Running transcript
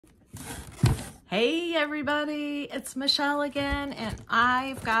Hey everybody, it's Michelle again, and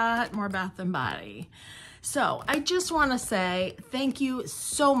I've got more Bath & Body. So I just want to say thank you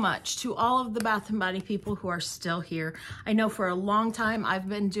so much to all of the Bath & Body people who are still here. I know for a long time I've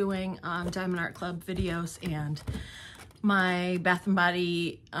been doing Diamond Art Club videos, and my Bath &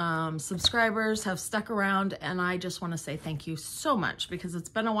 Body subscribers have stuck around, and I just want to say thank you so much, because it's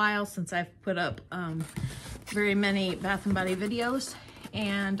been a while since I've put up very many Bath & Body videos.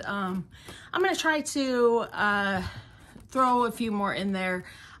 And I'm going to try to throw a few more in there.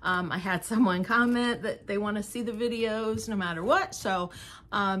 I had someone comment that they want to see the videos no matter what, so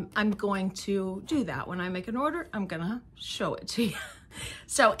I'm going to do that. When I make an order, I'm going to show it to you.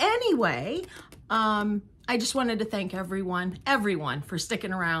 So anyway, I just wanted to thank everyone for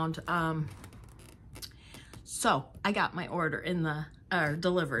sticking around. So I got my order in the,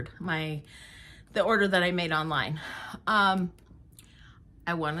 delivered, the order that I made online.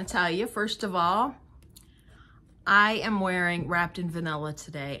 I want to tell you, first of all, I am wearing Wrapped in Vanilla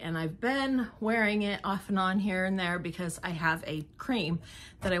today, and I've been wearing it off and on here and there because I have a cream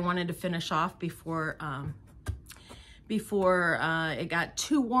that I wanted to finish off before it got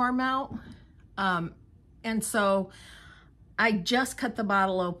too warm out. And so I just cut the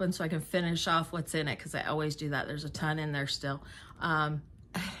bottle open so I can finish off what's in it, because I always do that. There's a ton in there still.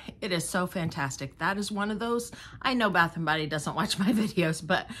 It is so fantastic. That is one of those, I know Bath & Body doesn't watch my videos,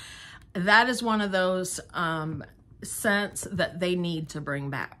 but that is one of those scents that they need to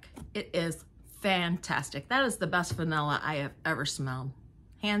bring back. It is fantastic. That is the best vanilla I have ever smelled.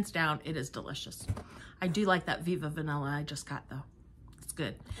 Hands down, it is delicious. I do like that Viva vanilla I just got though. It's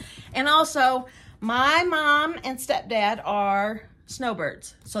good. And also, my mom and stepdad are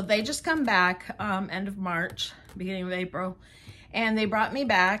snowbirds. So they just come back end of March, beginning of April. And they brought me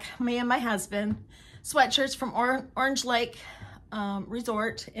back, me and my husband, sweatshirts from Orange Lake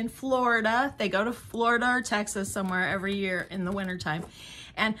Resort in Florida. They go to Florida or Texas somewhere every year in the wintertime.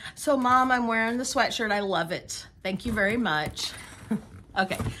 And so, Mom, I'm wearing the sweatshirt. I love it. Thank you very much.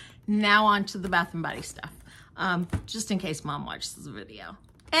 Okay, now on to the Bath & Body stuff. Just in case Mom watches the video.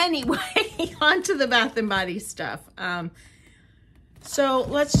 Anyway, on to the Bath & Body stuff. So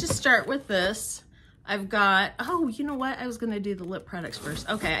let's just start with this. I've got, oh, you know what? I was going to do the lip products first.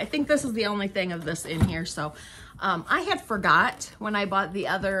 Okay, I think this is the only thing of this in here. So I had forgot when I bought the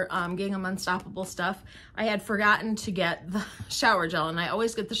other Gingham Unstoppable stuff, I had forgotten to get the shower gel. And I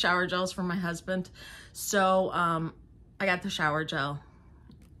always get the shower gels for my husband. So I got the shower gel.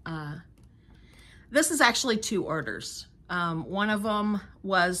 This is actually 2 orders. One of them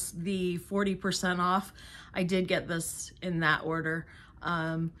was the 40% off. I did get this in that order.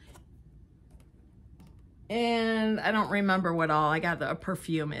 And I don't remember what all. I got a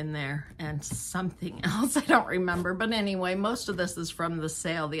perfume in there and something else I don't remember. But anyway, most of this is from the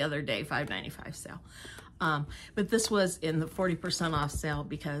sale the other day, $5.95 sale. But this was in the 40% off sale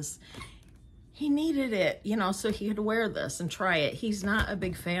because he needed it, you know, so he could wear this and try it. He's not a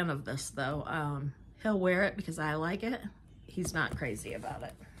big fan of this though. He'll wear it because I like it. He's not crazy about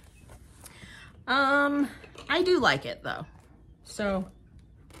it. I do like it though. So,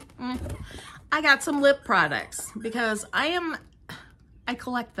 I got some lip products because I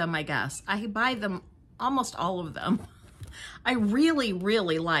collect them, I guess. I buy them, almost all of them. I really,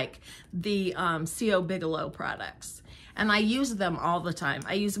 really like the C.O. Bigelow products, and I use them all the time.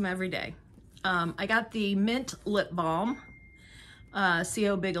 I use them every day. I got the Mint Lip Balm,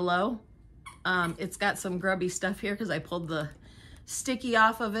 C.O. Bigelow. It's got some grubby stuff here because I pulled the sticky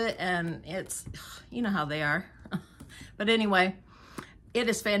off of it, and it's, you know how they are. But anyway, it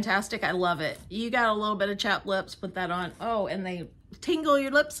is fantastic. I love it. You got a little bit of chapped lips, put that on. Oh, and they tingle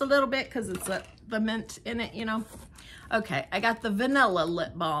your lips a little bit because it's the mint in it, you know. Okay, I got the Vanilla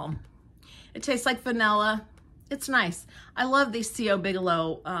Lip Balm. It tastes like vanilla. It's nice. I love these C.O.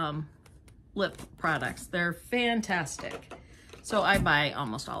 Bigelow lip products. They're fantastic. So I buy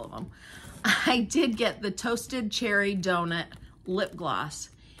almost all of them. I did get the Toasted Cherry Donut Lip Gloss.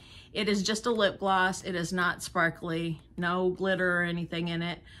 It is just a lip gloss. It is not sparkly, no glitter or anything in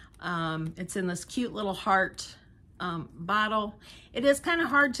it. It's in this cute little heart bottle. It is kind of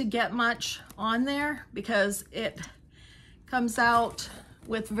hard to get much on there because it comes out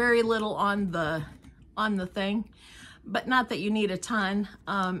with very little on the thing, but not that you need a ton.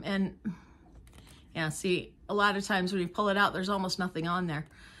 And yeah, see, a lot of times when you pull it out, there's almost nothing on there.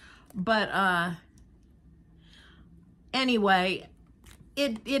 But anyway,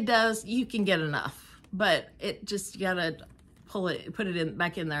 it does, you can get enough, but it just, you gotta put it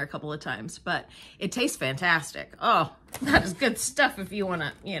back in there a couple of times. But it tastes fantastic. Oh, that is good stuff if you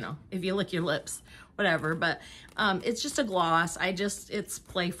wanna, you know, if you lick your lips whatever, but it's just a gloss. It's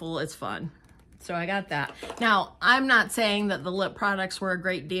playful, it's fun. So I got that. Now, I'm not saying that the lip products were a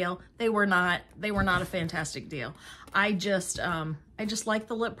great deal. They were not a fantastic deal. I just like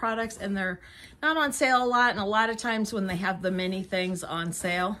the lip products, and they're not on sale a lot, and a lot of times when they have the mini things on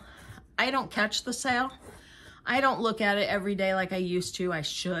sale, I don't catch the sale. I don't look at it every day like I used to. I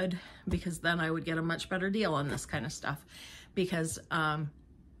should, because then I would get a much better deal on this kind of stuff, because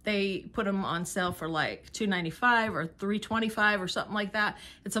they put them on sale for like $2.95 or $3.25 or something like that.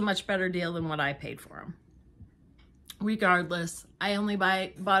 It's a much better deal than what I paid for them. Regardless, I only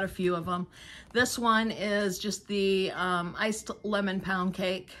bought a few of them. This one is just the iced lemon pound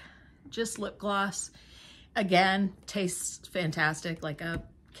cake, just lip gloss. Again, tastes fantastic, like a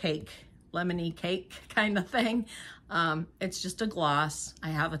cake, lemony cake kind of thing. It's just a gloss. I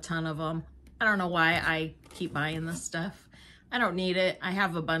have a ton of them. I don't know why I keep buying this stuff. I don't need it. I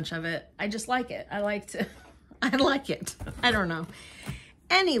have a bunch of it. I just like it. I like it. I don't know.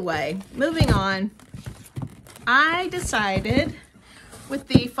 Anyway, moving on. I decided with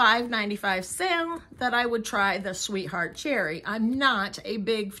the $5.95 sale that I would try the Sweetheart Cherry. I'm not a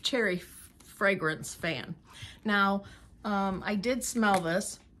big cherry fragrance fan. Now, I did smell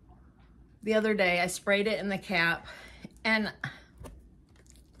this the other day. I sprayed it in the cap, and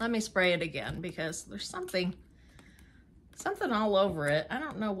let me spray it again because there's something all over it. I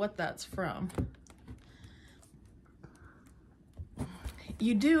don't know what that's from.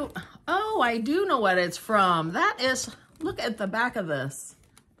 You do, oh, I do know what it's from. That is, look at the back of this.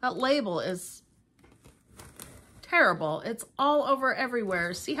 That label is terrible. It's all over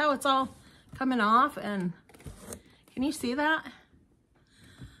everywhere. See how it's all coming off? And can you see that?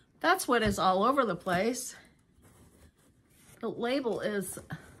 That's what is all over the place. The label is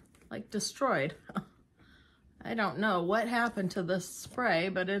like destroyed. I don't know what happened to this spray,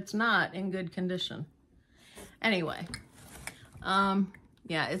 but it's not in good condition. Anyway,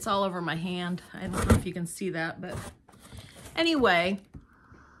 yeah, it's all over my hand. I don't know if you can see that, but anyway,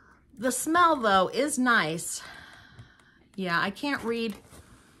 the smell though is nice. Yeah, I can't read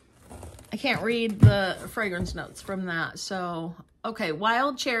the fragrance notes from that. So, okay,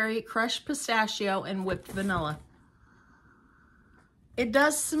 wild cherry, crushed pistachio, and whipped vanilla. It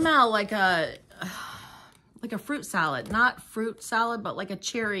does smell like a fruit salad, not fruit salad, but like a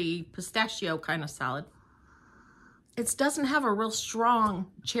cherry pistachio kind of salad. It doesn't have a real strong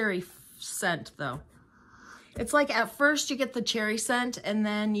cherry scent though. It's like at first you get the cherry scent and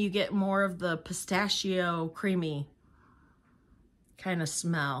then you get more of the pistachio creamy kind of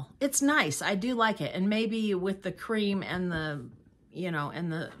smell. It's nice. I do like it. And maybe with the cream and the, you know,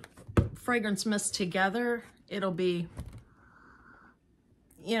 and the fragrance mist together, it'll be,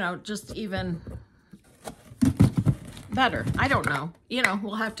 you know, just even better. I don't know. You know,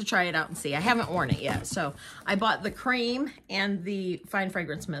 we'll have to try it out and see. I haven't worn it yet. So I bought the cream and the fine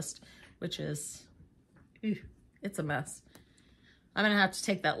fragrance mist, which is, it's a mess. I'm going to have to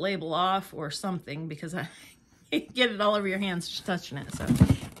take that label off or something because I get it all over your hands just touching it. So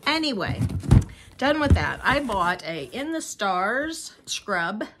anyway, done with that. I bought a In the Stars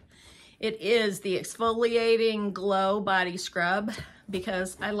scrub. It is the exfoliating glow body scrub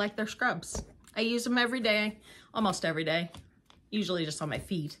because I like their scrubs. I use them every day, almost every day, usually just on my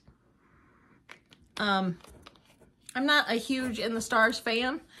feet. I'm not a huge In the Stars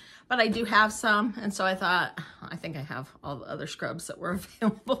fan, but I do have some, and so I thought, I think I have all the other scrubs that were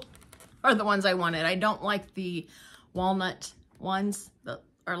available, are the ones I wanted. I don't like the walnut ones that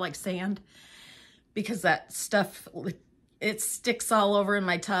are like sand, because that stuff, it sticks all over in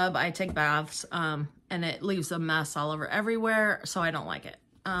my tub. I take baths, and it leaves a mess all over everywhere, so I don't like it.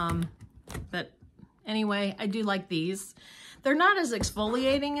 But anyway, I do like these. They're not as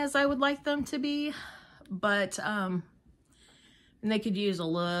exfoliating as I would like them to be, but and they could use a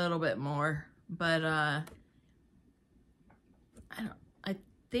little bit more. But I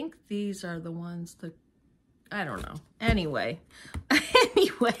think these are the ones that, I don't know. Anyway,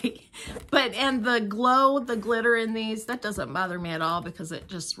 but and the glow, the glitter in these, that doesn't bother me at all because it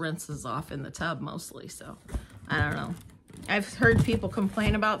just rinses off in the tub mostly. So I don't know. I've heard people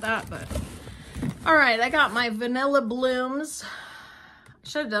complain about that, but all right, I got my Vanilla Blooms.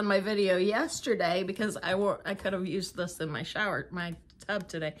 Should have done my video yesterday because I could have used this in my shower, my tub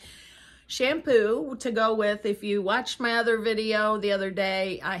today. Shampoo to go with. If you watched my other video the other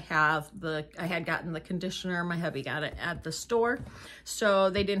day, I had gotten the conditioner. My hubby got it at the store, so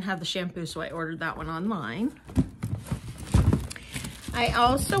they didn't have the shampoo, so I ordered that one online. I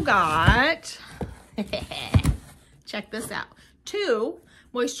also got, check this out, 2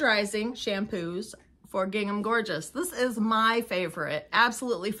 moisturizing shampoos for Gingham Gorgeous. This is my favorite,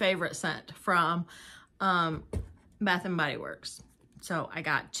 absolutely favorite scent from Bath & Body Works. So I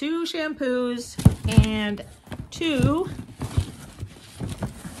got 2 shampoos and 2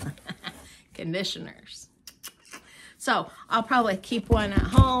 conditioners. So I'll probably keep one at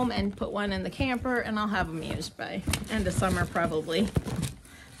home and put one in the camper, and I'll have them used by end of summer probably.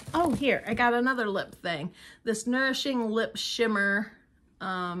 Oh, here, I got another lip thing. This Nourishing Lip Shimmer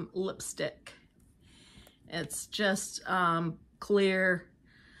lipstick. It's just clear,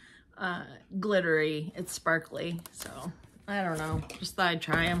 glittery. It's sparkly, so I don't know. Just thought I'd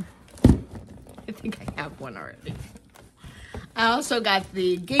try them. I think I have one already. I also got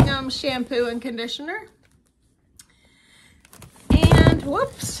the Gingham shampoo and conditioner. And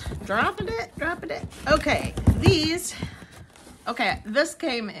whoops, dropping it. Okay, these, okay,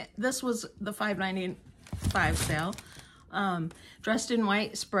 this was the $5.95 sale. Dressed in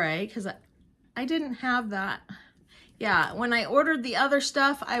White spray, because I didn't have that. Yeah, when I ordered the other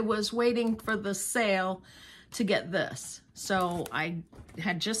stuff, I was waiting for the sale to get this. So I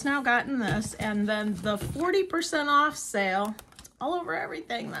had just now gotten this, and then the 40% off sale, it's all over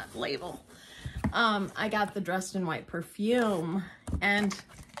everything, that label. I got the Dressed in White perfume, and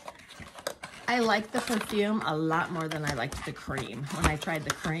I like the perfume a lot more than I liked the cream. When I tried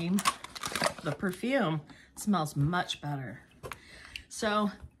the cream, the perfume smells much better. So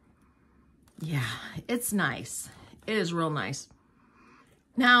yeah, it's nice. It is real nice.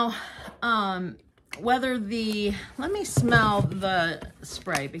 Now, whether let me smell the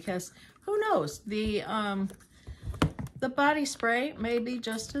spray, because who knows, the body spray may be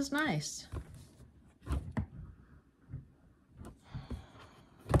just as nice.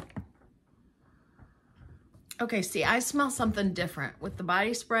 Okay, see, I smell something different with the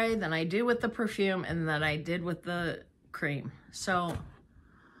body spray than I do with the perfume and that I did with the cream. So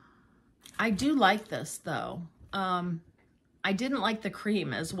I do like this though. I didn't like the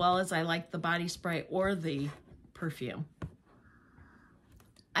cream as well as I liked the body spray or the perfume.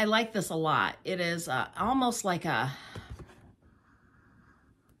 I like this a lot. It is almost like a,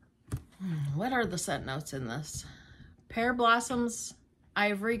 what are the scent notes in this? Pear blossoms,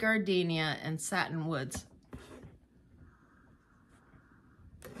 ivory gardenia, and satin woods.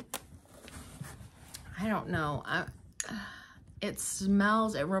 I don't know. It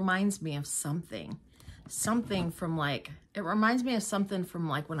smells, it reminds me of something. Something from like, it reminds me of something from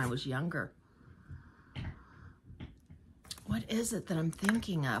like when I was younger. What is it that I'm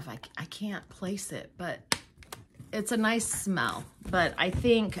thinking of? I can't place it, but it's a nice smell. But I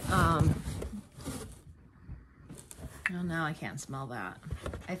think, oh, now I can't smell that.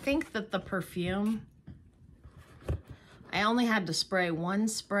 I think that the perfume, I only had to spray 1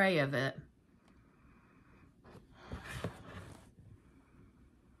 spray of it.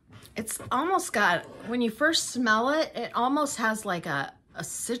 It's almost got, when you first smell it, it almost has like a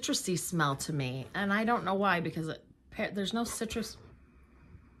citrusy smell to me. And I don't know why, because there's no citrus.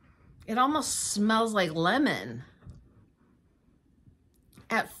 It almost smells like lemon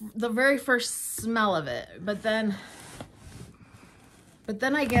at the very first smell of it. But then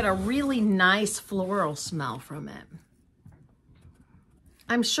I get a really nice floral smell from it.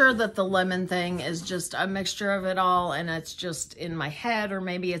 I'm sure that the lemon thing is just a mixture of it all, and it's just in my head, or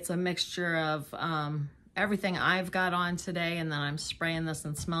maybe it's a mixture of everything I've got on today, and then I'm spraying this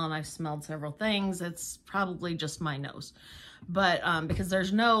and smelling. I've smelled several things. It's probably just my nose, but because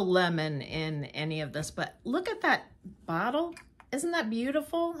there's no lemon in any of this. But look at that bottle. Isn't that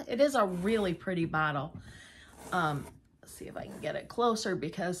beautiful? It is a really pretty bottle. Let's see if I can get it closer,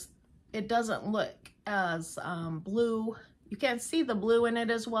 because it doesn't look as blue. You can't see the blue in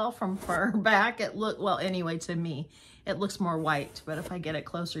it as well from far back. It looked, well, anyway, to me, it looks more white, but if I get it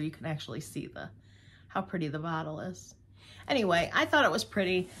closer, you can actually see how pretty the bottle is. Anyway, I thought it was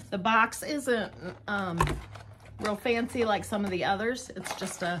pretty. The box isn't real fancy like some of the others. It's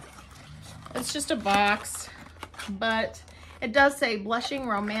just a box, but it does say Blushing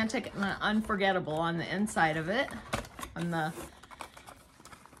Romantic and Unforgettable on the inside of it, on the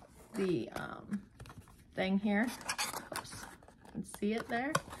thing here. And see it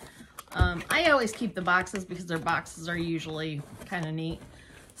there. I always keep the boxes because their boxes are usually kind of neat.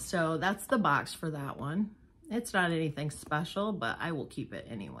 So that's the box for that one. It's not anything special, but I will keep it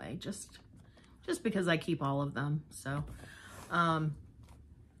anyway, just because I keep all of them. So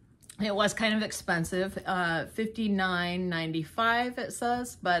it was kind of expensive, $59.95 it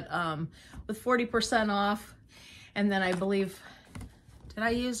says, but with 40% off, and then I believe, did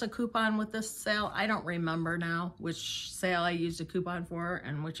I use a coupon with this sale? I don't remember now which sale I used a coupon for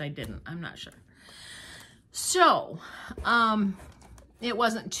and which I didn't. I'm not sure. So, it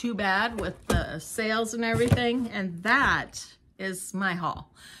wasn't too bad with the sales and everything. And that is my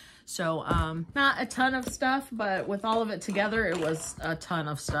haul. So not a ton of stuff, but with all of it together, it was a ton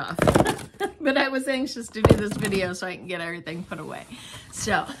of stuff. But I was anxious to do this video so I can get everything put away.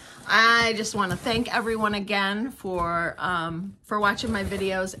 So I just want to thank everyone again for watching my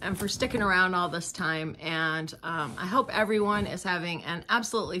videos and for sticking around all this time. And I hope everyone is having an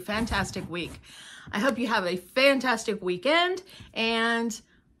absolutely fantastic week. I hope you have a fantastic weekend. And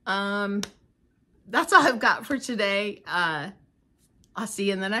that's all I've got for today. I'll see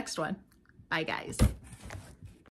you in the next one. Bye, guys.